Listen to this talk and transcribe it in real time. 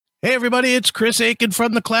Hey, everybody, it's Chris Aiken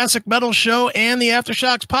from the Classic Metal Show and the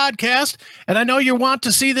Aftershocks podcast. And I know you want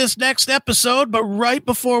to see this next episode, but right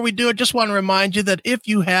before we do it, just want to remind you that if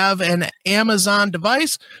you have an Amazon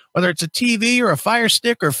device, whether it's a TV or a Fire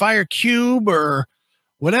Stick or Fire Cube or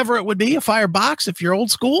whatever it would be, a Firebox if you're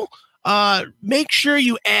old school, make sure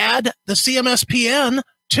you add the CMSPN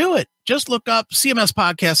to it. Just look up CMS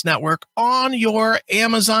Podcast Network on your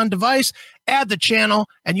Amazon device, add the channel,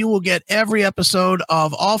 and you will get every episode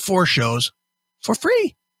of all 4 shows for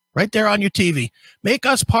free right there on your TV. Make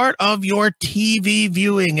us part of your TV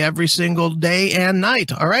viewing every single day and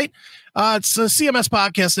night. All right. It's the CMS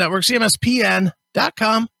Podcast Network,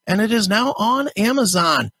 CMSPN.com, and it is now on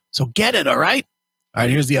Amazon. So get it. All right. All right.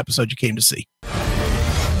 Here's the episode you came to see.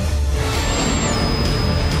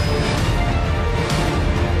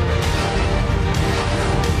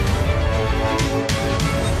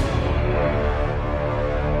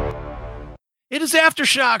 It is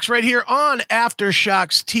Aftershocks right here on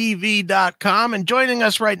AftershocksTV.com. And joining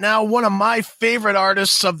us right now, one of my favorite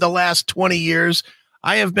artists of the last 20 years.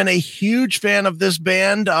 I have been a huge fan of this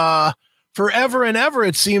band forever and ever,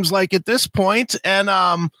 it seems like at this point. And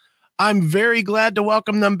I'm very glad to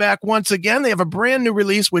welcome them back once again. They have a brand new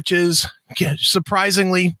release, which is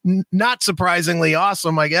not surprisingly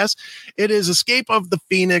awesome, I guess. It is Escape of the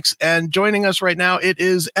Phoenix. And joining us right now, it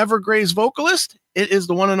is Evergrey's vocalist. It is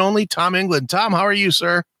the one and only Tom Englund. Tom, how are you,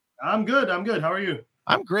 sir? I'm good. How are you?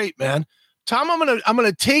 I'm great, man. Tom, I'm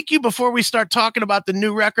gonna take you before we start talking about the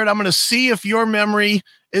new record. I'm gonna see if your memory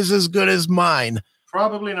is as good as mine.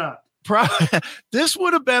 Probably not. This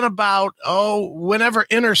would have been about whenever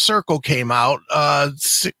Inner Circle came out,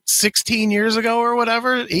 16 years ago or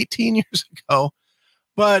whatever, 18 years ago.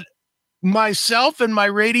 But myself and my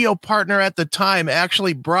radio partner at the time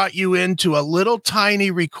actually brought you into a little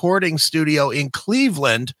tiny recording studio in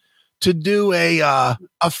Cleveland to do a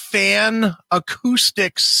fan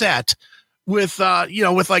acoustic set with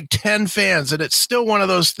like 10 fans. And it's still one of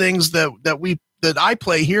those things that I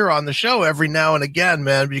play here on the show every now and again,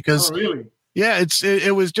 man, because really? Yeah,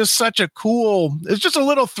 it was just such a cool, it's just a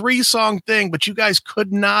little 3-song thing, but you guys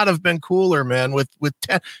could not have been cooler, man. With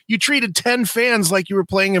 10, you treated 10 fans like you were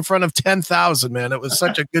playing in front of 10,000, man. It was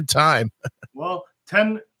such a good time. Well,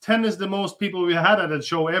 10 is the most people we had at a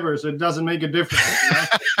show ever, so it doesn't make a difference.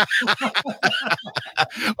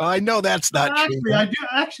 Well, I know that's not true. I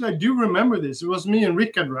do remember this. It was me and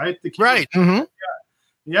Rickard, right? Right. Mm-hmm.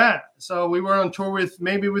 Yeah, so we were on tour with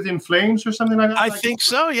In Flames or something like that. I think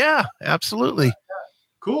so. Yeah, absolutely. Yeah.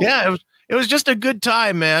 Cool. Yeah, it was just a good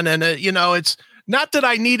time, man. And it's not that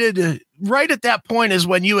I needed. Right at that point is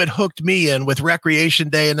when you had hooked me in with Recreation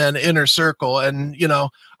Day and then Inner Circle, and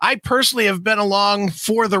I personally have been along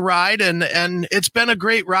for the ride, and it's been a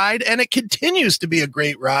great ride, and it continues to be a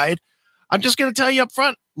great ride. I'm just going to tell you up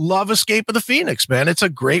front, love Escape of the Phoenix, man. It's a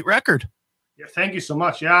great record. Yeah, thank you so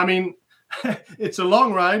much. Yeah, I mean. It's a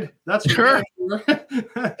long ride, that's sure. I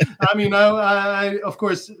mean, I of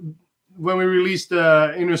course, when we released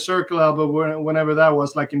the Inner Circle album, whenever that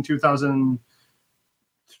was, like in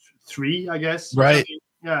 2003, I guess. Right.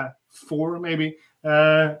 Yeah, 4 maybe.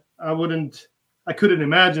 I couldn't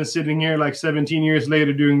imagine sitting here like 17 years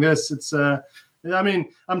later doing this. It's I mean,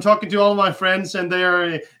 I'm talking to all my friends, and they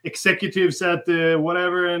are executives at the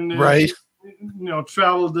whatever, and right.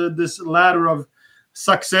 Traveled this ladder of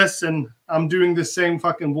success, and I'm doing the same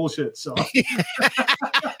fucking bullshit. So,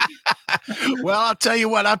 well, I'll tell you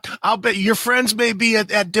what. I'll bet your friends may be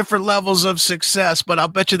at different levels of success, but I'll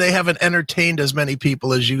bet you they haven't entertained as many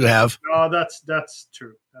people as you have. No, that's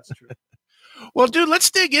true. That's true. Well, dude, let's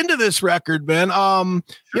dig into this record, man. Sure.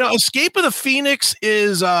 Escape of the Phoenix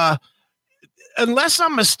is, unless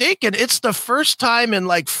I'm mistaken, it's the first time in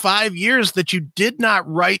like 5 years that you did not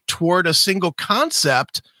write toward a single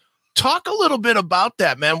concept. Talk a little bit about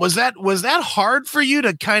that, man. Was that hard for you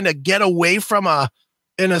to kind of get away from an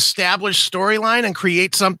established storyline and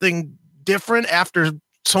create something different after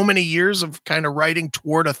so many years of kind of writing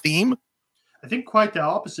toward a theme? I think quite the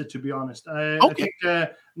opposite, to be honest. I Okay. think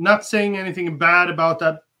not saying anything bad about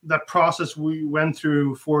that process we went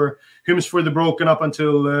through for Hymns for the Broken up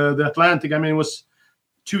until the Atlantic. I mean, it was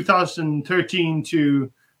 2013 to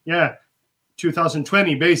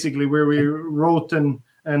 2020, basically, where we wrote and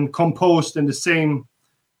composed in the same.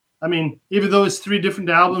 I mean, even though it's 3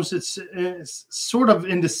 different albums, it's sort of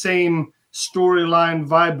in the same storyline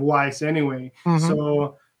vibe-wise anyway. Mm-hmm.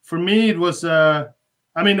 So for me, it was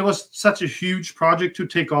it was such a huge project to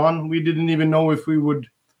take on. We didn't even know if we would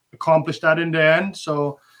accomplish that in the end.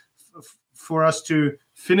 So for us to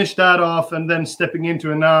finish that off and then stepping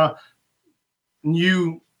into a now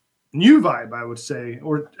new new vibe, I would say,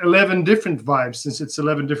 or 11 different vibes, since it's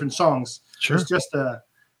 11 different songs. Sure. It's just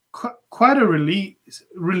quite a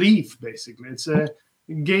relief, basically.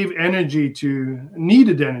 Gave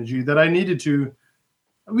needed energy that I needed to.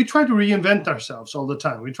 We try to reinvent ourselves all the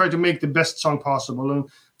time. We try to make the best song possible. And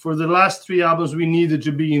for the last 3 albums, we needed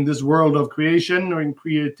to be in this world of creation or in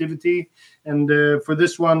creativity. And for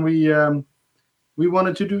this one, we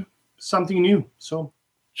wanted to do something new. So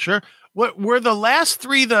sure. What were the last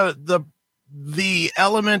 3 the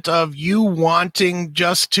element of you wanting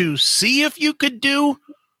just to see if you could do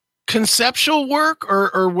conceptual work,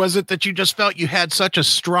 or was it that you just felt you had such a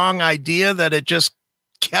strong idea that it just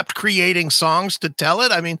kept creating songs to tell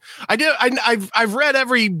it? I mean, I've read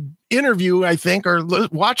every interview, I think, or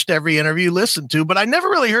watched every interview, listened to, but I never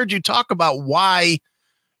really heard you talk about why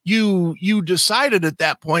you decided at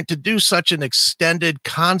that point to do such an extended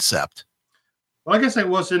concept. Well, I guess I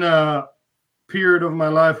was in a period of my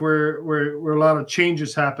life where a lot of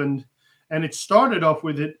changes happened, and it started off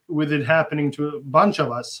with it happening to a bunch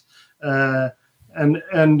of us, and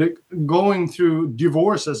going through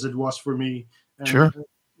divorce as it was for me. And, sure.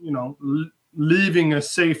 Leaving a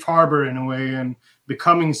safe harbor in a way and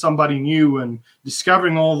becoming somebody new and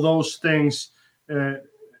discovering all those things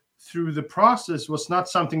through the process was not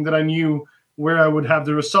something that I knew where I would have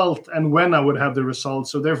the result and when I would have the result.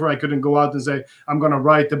 So therefore I couldn't go out and say, I'm going to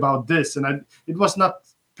write about this. And it was not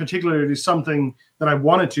particularly something that I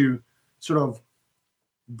wanted to sort of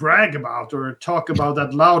brag about or talk about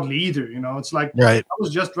that loudly either. It's like, right. I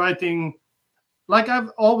was just writing like I've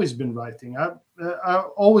always been writing. I've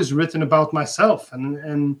always written about myself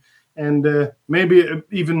and maybe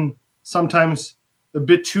even sometimes a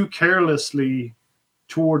bit too carelessly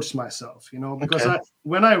towards myself, because okay.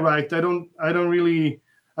 When I write, I don't really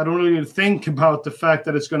think about the fact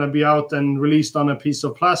that it's going to be out and released on a piece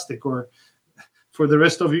of plastic or for the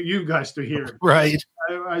rest of you guys to hear. Right.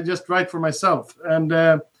 I just write for myself. And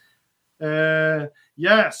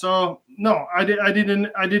so no, I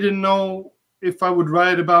didn't know if I would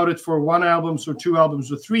write about it for 1 album or 2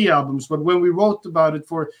 albums or 3 albums. But when we wrote about it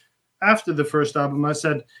after the first album, I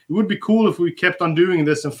said, it would be cool if we kept on doing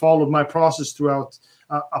this and followed my process throughout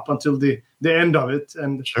up until the end of it.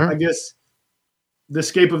 And sure. I guess The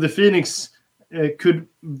Escape of the Phoenix could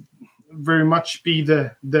very much be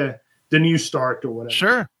the new start or whatever.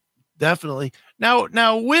 Sure. Definitely.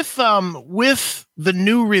 Now with the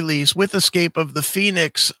new release, with Escape of the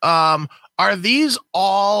Phoenix, are these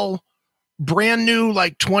all brand new,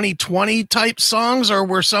 like 2020 type songs, or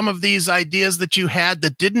were some of these ideas that you had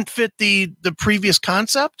that didn't fit the previous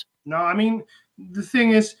concept? No, I mean, the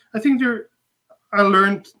thing is, I think I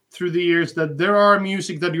learned through the years that there are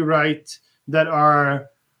music that you write that are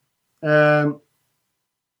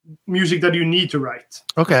music that you need to write.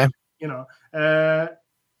 Okay.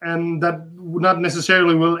 And that not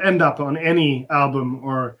necessarily will end up on any album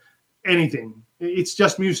or anything. It's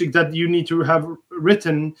just music that you need to have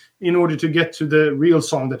written in order to get to the real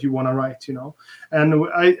song that you want to write, And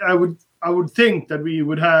I would think that we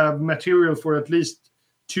would have material for at least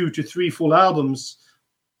 2 to 3 full albums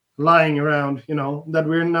lying around, that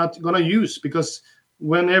we're not going to use, because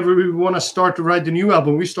whenever we want to start to write the new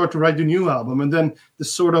album, we start to write the new album, and then the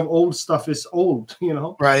sort of old stuff is old,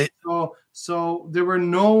 Right. So there were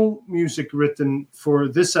no music written for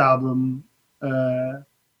this album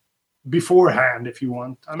beforehand, if you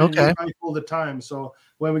want. I mean, okay. We write all the time. So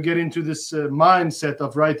when we get into this mindset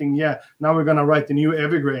of writing, now we're going to write the new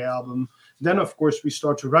Evergrey album, then of course we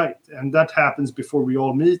start to write. And that happens before we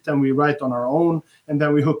all meet, and we write on our own, and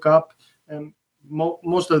then we hook up. And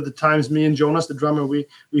most of the times, me and Jonas, the drummer, we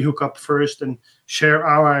hook up first and share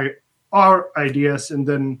our ideas, and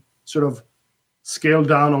then sort of scale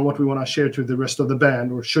down on what we want to share to the rest of the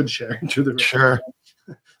band, or should share to the rest sure. of the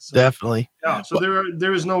band. So, definitely. Yeah. So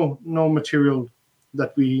there is no material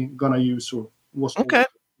that we gonna use or was okay.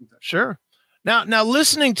 Sure. Now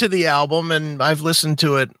listening to the album, and I've listened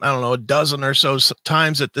to it, I don't know, a dozen or so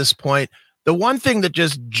times at this point. The one thing that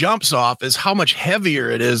just jumps off is how much heavier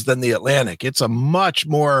it is than the Atlantic. It's a much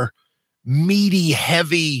more meaty,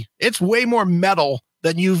 heavy. It's way more metal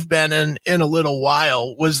than you've been in a little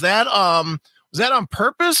while. Was that on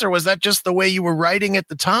purpose, or was that just the way you were writing at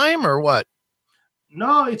the time, or what?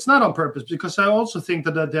 No, it's not on purpose, because I also think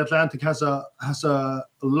that the Atlantic has a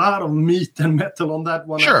lot of meat and metal on that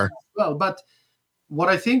one. Sure. As well. But what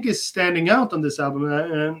I think is standing out on this album,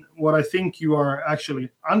 and what I think you are actually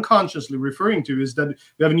unconsciously referring to, is that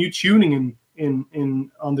we have a new tuning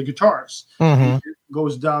in on the guitars. Mm-hmm. It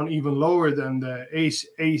goes down even lower than the A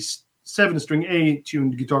 7-string A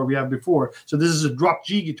tuned guitar we have before. So this is a drop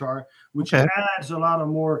G guitar, which adds a lot of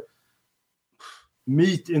more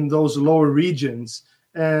meet in those lower regions,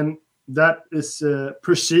 and that is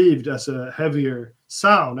perceived as a heavier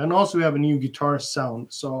sound. And also we have a new guitar sound.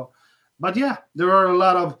 So, but yeah, there are a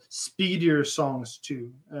lot of speedier songs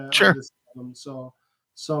too on this album.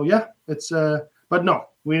 So yeah, it's but no,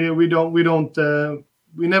 we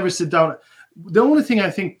never sit down. The only thing I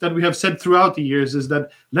think that we have said throughout the years is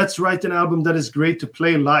that let's write an album that is great to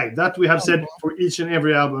play live. That we have said for each and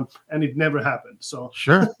every album, and it never happened. So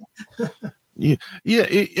sure. Yeah,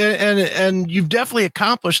 and you've definitely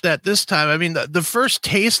accomplished that this time. I mean, the first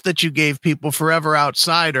taste that you gave people, Forever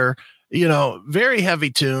Outsider, very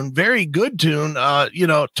heavy tune, very good tune.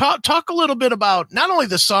 Talk a little bit about not only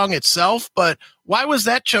the song itself, but why was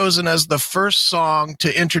that chosen as the first song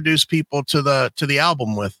to introduce people to the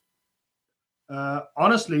album with?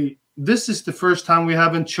 Honestly, this is the first time we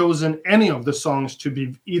haven't chosen any of the songs to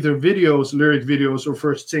be either videos, lyric videos, or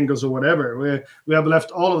first singles or whatever. We have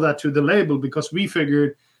left all of that to the label because we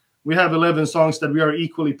figured we have 11 songs that we are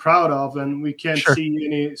equally proud of, and we can't see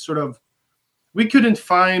any sort of. We couldn't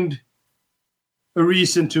find a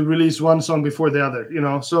reason to release one song before the other,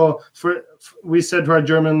 So we said to our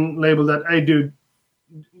German label that, "Hey, dude,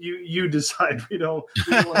 you decide. We don't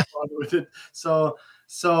want to bother with it."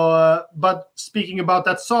 So, but speaking about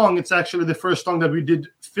that song, it's actually the first song that we did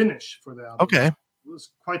finish for the album. Okay. It was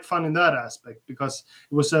quite fun in that aspect because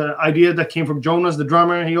it was an idea that came from Jonas, the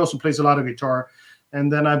drummer. He also plays a lot of guitar.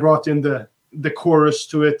 And then I brought in the chorus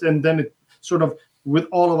to it. And then it sort of, with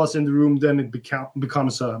all of us in the room, then it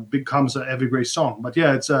becomes a Evergrey song. But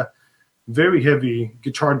yeah, it's a very heavy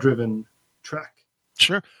guitar-driven track.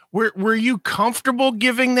 Sure. Were you comfortable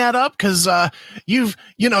giving that up? Because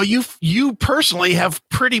you personally have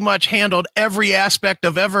pretty much handled every aspect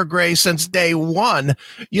of Evergrey since day one.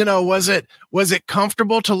 Was it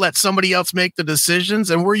comfortable to let somebody else make the decisions?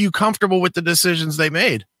 And were you comfortable with the decisions they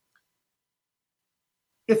made?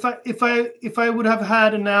 If I would have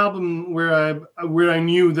had an album where I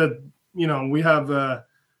knew that we have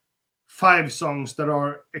 5 songs that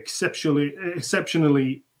are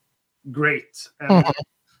exceptionally great and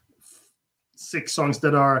 6 songs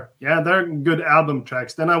that are they're good album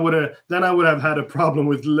tracks, then I would have had a problem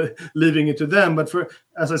with leaving it to them. But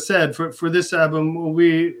as I said, for this album,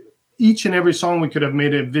 each and every song we could have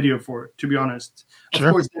made a video for, to be honest. Sure.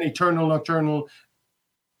 Of course, then Eternal Nocturnal,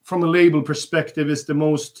 from a label perspective, is the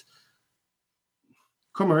most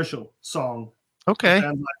commercial song a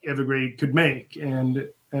band like Evergrey could make, and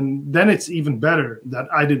then it's even better that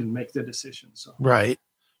I didn't make the decision. So right.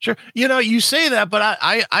 Sure. You say that, but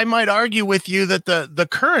I might argue with you that the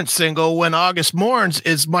current single, When August Mourns,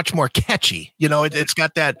 is much more catchy. It's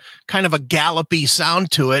got that kind of a gallopy sound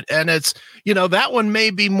to it. And it's, that one may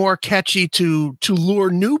be more catchy to lure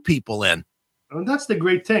new people in. And that's the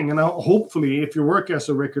great thing. And hopefully, if you work as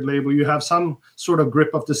a record label, you have some sort of grip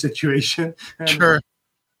of the situation. And sure.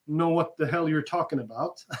 Know what the hell you're talking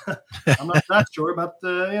about. I'm not that sure, but,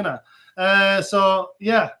 so,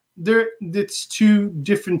 yeah. It's 2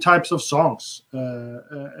 different types of songs,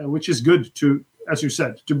 which is good to, as you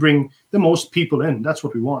said, to bring the most people in. That's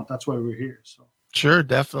what we want. That's why we're here. So sure,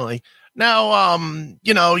 definitely. Now,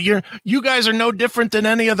 you guys are no different than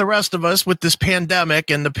any of the rest of us with this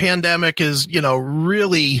pandemic, and the pandemic has,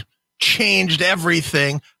 really changed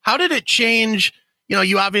everything. How did it change?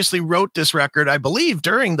 You obviously wrote this record, I believe,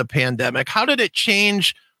 during the pandemic. How did it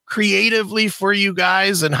change creatively for you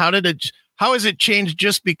guys, and how has it changed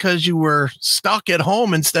just because you were stuck at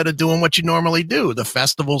home instead of doing what you normally do, the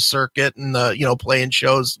festival circuit and playing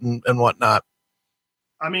shows and whatnot?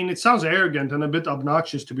 I mean, it sounds arrogant and a bit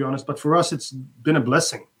obnoxious, to be honest, but for us, it's been a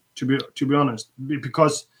blessing, to be honest,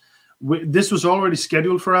 because this was already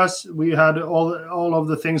scheduled for us. We had all of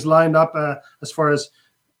the things lined up as far as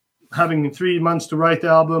having 3 months to write the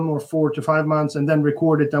album, or 4 to 5 months, and then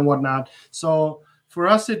record it and whatnot. So for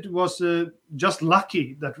us, it was just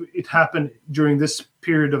lucky that it happened during this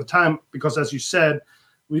period of time, because, as you said,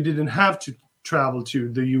 we didn't have to travel to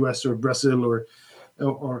the US or Brazil or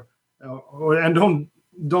and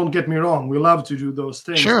don't get me wrong, we love to do those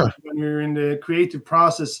things. Sure. But when you're in the creative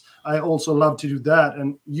process, I also love to do that,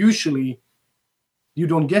 and usually you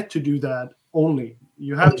don't get to do that. Only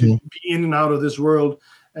you have to be in and out of this world,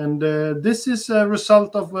 and this is a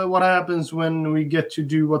result of what happens when we get to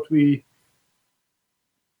do what we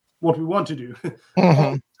want to do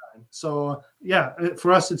all the time. So yeah,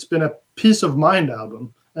 for us, it's been a peace of mind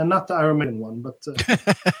album, and not the Iron Maiden one, but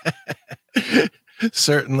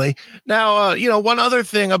Certainly. Now, one other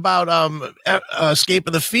thing about Escape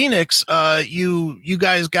of the Phoenix, you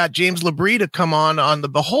guys got James Labrie to come on the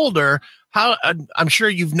Beholder. How I'm sure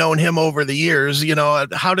you've known him over the years.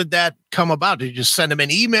 How did that come about? Did you just send him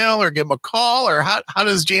an email or give him a call, or how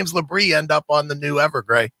does James Labrie end up on the new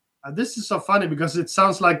Evergrey? This is so funny because it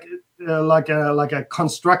sounds like a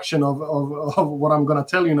construction of what I'm going to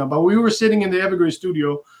tell you now. But we were sitting in the Evergrey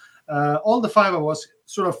studio, all the five of us,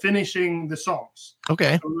 sort of finishing the songs.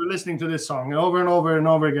 Okay. So we were listening to this song over and over and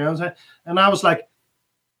over again, and I was like,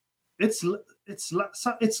 it's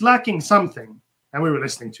lacking something, and we were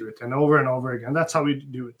listening to it and over again. That's how we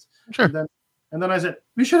do it. Sure. And then I said,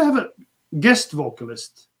 we should have a guest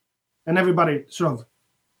vocalist, and everybody sort of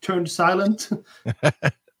turned silent.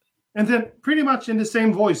 And then pretty much in the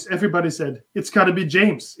same voice, everybody said, it's got to be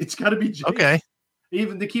James. It's got to be James. Okay.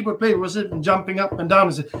 Even the keyboard player was jumping up and down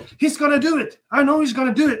and said, he's going to do it. I know he's going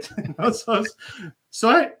to do it.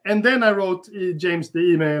 And then I wrote James the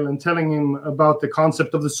email and telling him about the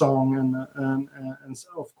concept of the song and so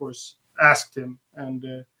of course asked him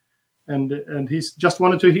and he's just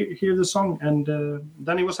wanted to hear the song and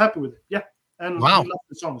then he was happy with it. Yeah. And wow. He loved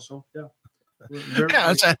the song. So yeah.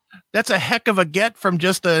 Yeah, that's a heck of a get from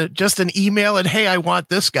just an email and hey, I want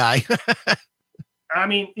this guy. I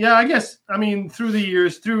mean, yeah, I guess. I mean, through the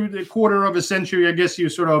years, through the quarter of a century, I guess you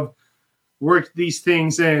sort of work these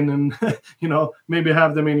things in and, maybe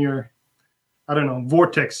have them in your, I don't know,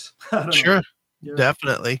 vortex. Sure. Yeah.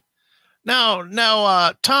 Definitely. Now,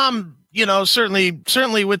 Tom,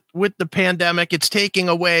 certainly with the pandemic, it's taking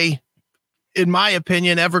away, in my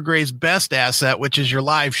opinion, Evergrey's best asset, which is your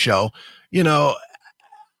live show.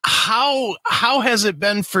 How has it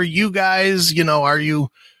been for you guys?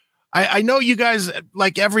 I know you guys,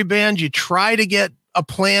 like every band, you try to get a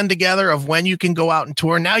plan together of when you can go out and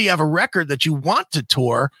tour. Now you have a record that you want to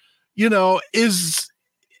tour.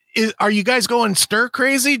 Are you guys going stir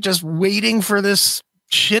crazy, just waiting for this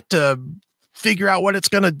shit to figure out what it's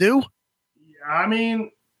going to do? I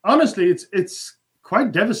mean, honestly, it's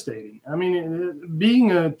quite devastating. I mean,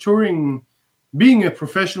 being a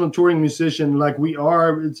professional touring musician like we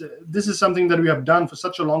are, this is something that we have done for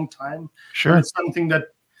such a long time. Sure. And it's something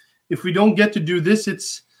that if we don't get to do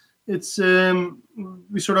this, we've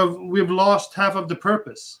lost half of the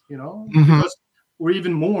purpose, because, or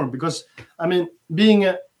even more, because I mean, being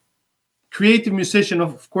a creative musician,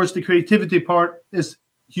 of course, the creativity part is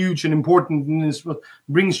huge and important and is what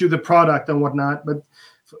brings you the product and whatnot. But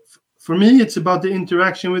for me, it's about the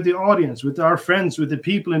interaction with the audience, with our friends, with the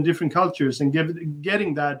people in different cultures, and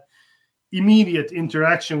getting that immediate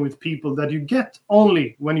interaction with people that you get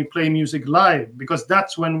only when you play music live, because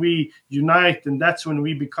that's when we unite and that's when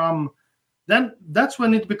we become. Then that's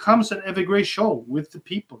when it becomes an Evergrey show with the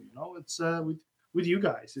people. It's with you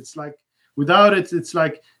guys. It's like without it, it's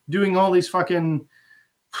like doing all these fucking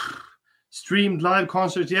streamed live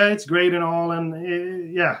concerts. Yeah, it's great and all,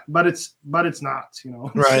 and but it's not.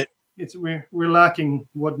 Right. We're lacking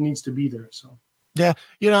what needs to be there. So yeah,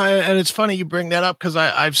 and it's funny you bring that up because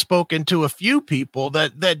I've spoken to a few people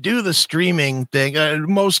that do the streaming thing.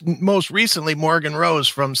 Most recently, Morgan Rose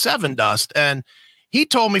from Seven Dust, and he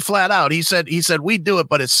told me flat out. He said we do it,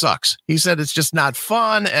 but it sucks. He said it's just not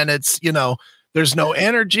fun, and it's there's no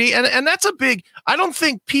energy, and that's a big. I don't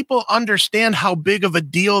think people understand how big of a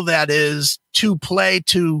deal that is to play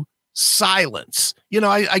to silence.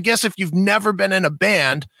 I guess if you've never been in a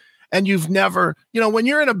band. And you've never, when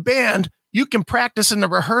you're in a band, you can practice in the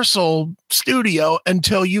rehearsal studio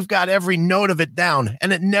until you've got every note of it down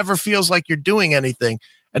and it never feels like you're doing anything.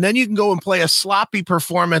 And then you can go and play a sloppy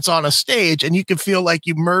performance on a stage and you can feel like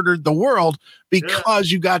you murdered the world because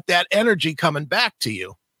you got that energy coming back to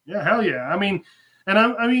you. Yeah, hell yeah. I mean,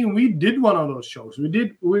 we did one of those shows.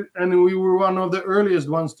 We were one of the earliest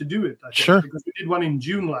ones to do it. I think, sure. Because we did one in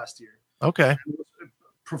June last year. Okay.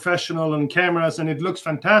 Professional and cameras, and it looks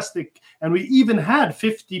fantastic, and we even had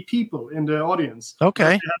 50 people in the audience. Okay.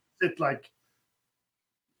 They had to sit like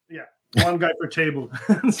one guy per table.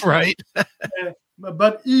 Right.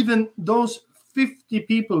 But even those 50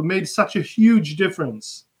 people made such a huge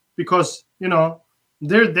difference because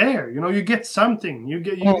they're there. You get something, you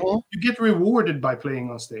get rewarded by playing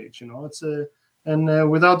on stage. It's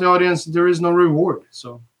without the audience there is no reward.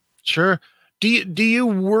 So sure. Do you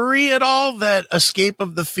worry at all that Escape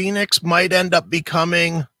of the Phoenix might end up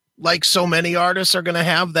becoming, like so many artists are going to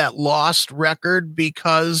have, that lost record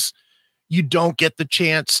because you don't get the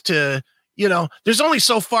chance to, there's only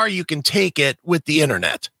so far you can take it with the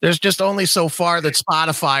internet. There's just only so far that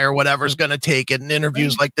Spotify or whatever is going to take it, and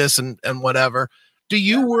interviews like this and whatever. Do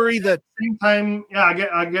you worry that? At the same time, I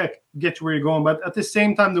get where you're going, but at the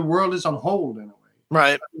same time, the world is on hold in a way.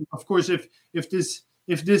 Right. Of course, if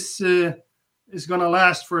this is going to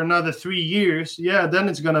last for another 3 years, then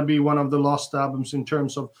it's going to be one of the lost albums in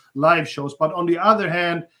terms of live shows. But on the other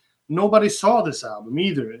hand, nobody saw this album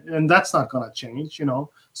either, and that's not going to change,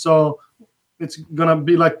 So it's going to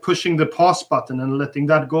be like pushing the pause button and letting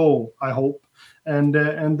that go, I hope. And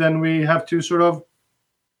then we have to sort of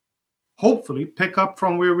hopefully pick up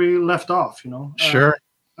from where we left off, Sure.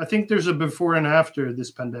 I think there's a before and after this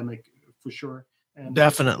pandemic for sure. And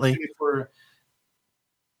definitely for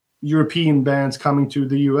European bands coming to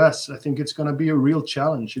the US, I think it's going to be a real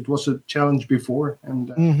challenge. It was a challenge before,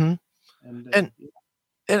 and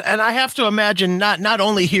I have to imagine not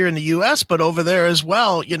only here in the US but over there as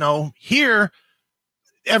well. Here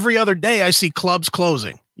every other day I see clubs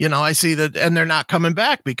closing. I see that, and they're not coming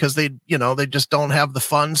back because they just don't have the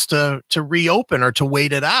funds to reopen or to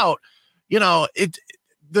wait it out.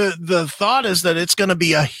 The thought is that it's going to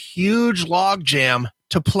be a huge logjam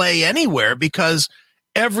to play anywhere because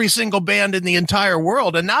every single band in the entire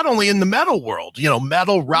world, and not only in the metal world,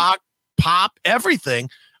 metal, rock, pop, everything,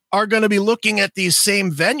 are going to be looking at these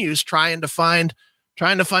same venues, trying to find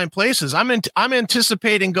places. I'm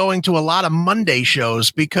anticipating going to a lot of Monday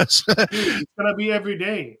shows because it's going to be every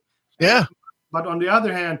day. Yeah. But on the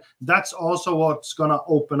other hand, that's also what's going to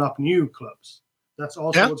open up new clubs. That's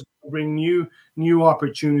also what's going to bring new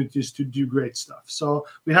opportunities to do great stuff. So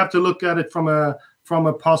we have to look at it from a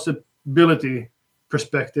possibility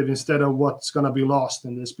perspective instead of what's going to be lost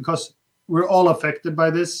in this, because we're all affected by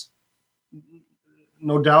this,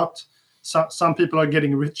 no doubt. Some people are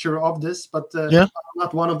getting richer of this, but I'm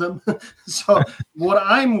not one of them. So what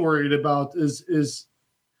I'm worried about is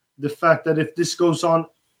the fact that if this goes on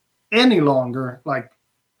any longer, like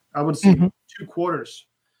I would say 2 quarters,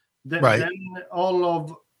 then all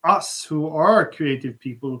of us who are creative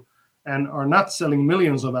people and are not selling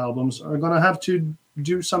millions of albums are going to have to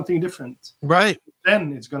do something different. Right.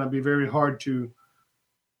 Then it's going to be very hard to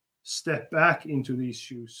step back into these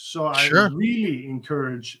shoes. So I really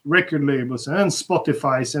encourage record labels and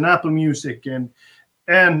Spotify's and Apple Music and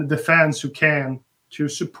the fans who can to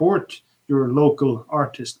support your local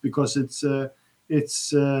artist, because it's hard.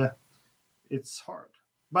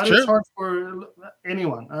 But it's hard for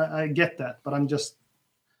anyone. I get that, but I'm just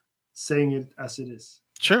saying it as it is.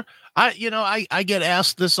 Sure. I get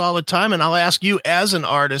asked this all the time, and I'll ask you as an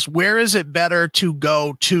artist, where is it better to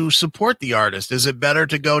go to support the artist? Is it better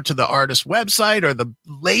to go to the artist website or the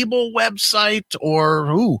label website, or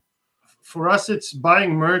who? For us, it's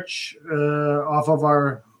buying merch off of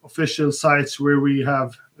our official sites where we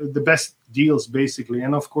have the best deals, basically.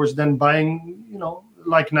 And of course, then buying,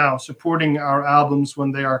 like now, supporting our albums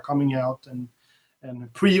when they are coming out and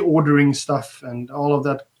pre-ordering stuff and all of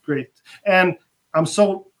that. Great. And I'm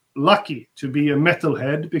so lucky to be a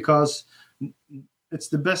metalhead because it's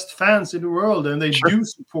the best fans in the world, and they do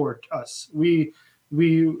support us. We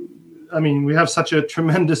have such a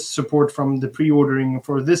tremendous support from the pre-ordering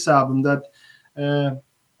for this album that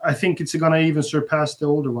I think it's going to even surpass the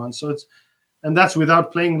older one. So that's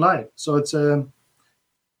without playing live. So it's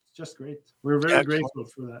just great. We're very grateful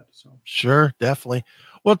for that. So sure, definitely.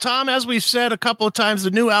 Well, Tom, as we've said a couple of times,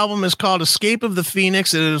 the new album is called Escape of the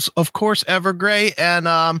Phoenix. It is, of course, Evergrey.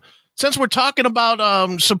 And since we're talking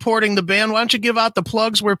about supporting the band, why don't you give out the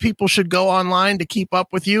plugs where people should go online to keep up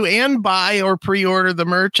with you and buy or pre-order the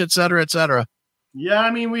merch, et cetera, et cetera?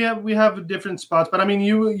 Yeah, we have different spots, but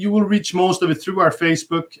you will reach most of it through our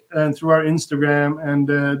Facebook and through our Instagram, and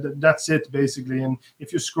that's it basically. And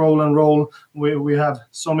if you scroll and roll, we have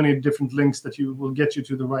so many different links that you will get you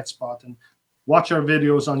to the right spot. And watch our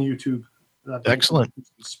videos on YouTube. Excellent.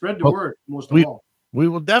 Spread the word most of all. We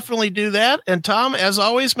will definitely do that. And Tom, as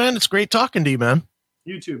always, man, it's great talking to you, man.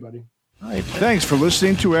 You too, buddy. All right. Thanks for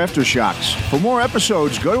listening to Aftershocks. For more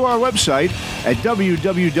episodes, go to our website at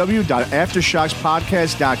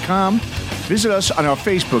www.aftershockspodcast.com. Visit us on our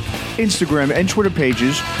Facebook, Instagram, and Twitter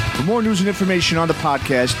pages for more news and information on the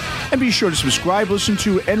podcast. And be sure to subscribe, listen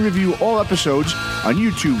to, and review all episodes on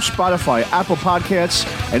YouTube, Spotify, Apple Podcasts,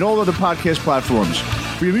 and all other podcast platforms.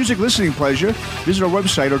 For your music listening pleasure, visit our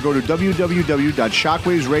website or go to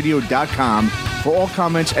www.shockwavesradio.com. For all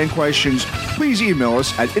comments and questions, please email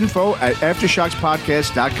us at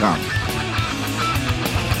info@aftershockspodcast.com.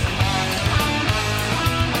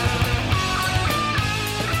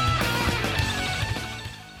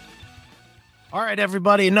 All right,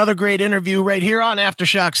 everybody, another great interview right here on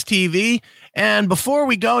Aftershocks TV. And before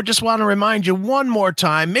we go, just want to remind you one more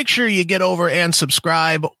time, make sure you get over and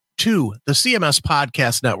subscribe to the CMS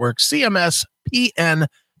Podcast Network, cmspn.com.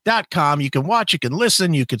 You can watch, you can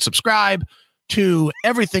listen, you can subscribe to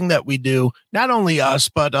everything that we do. Not only us,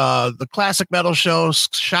 but the classic metal shows,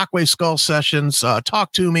 Shockwave Skull Sessions,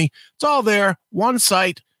 Talk to Me. It's all there. One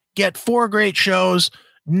site. Get 4 great shows.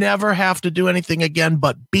 Never have to do anything again,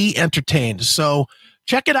 but be entertained. So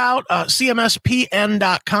check it out.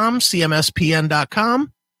 CMSPN.com,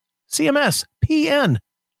 CMSPN.com, CMSPN.com.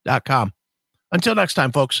 Until next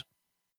time, folks.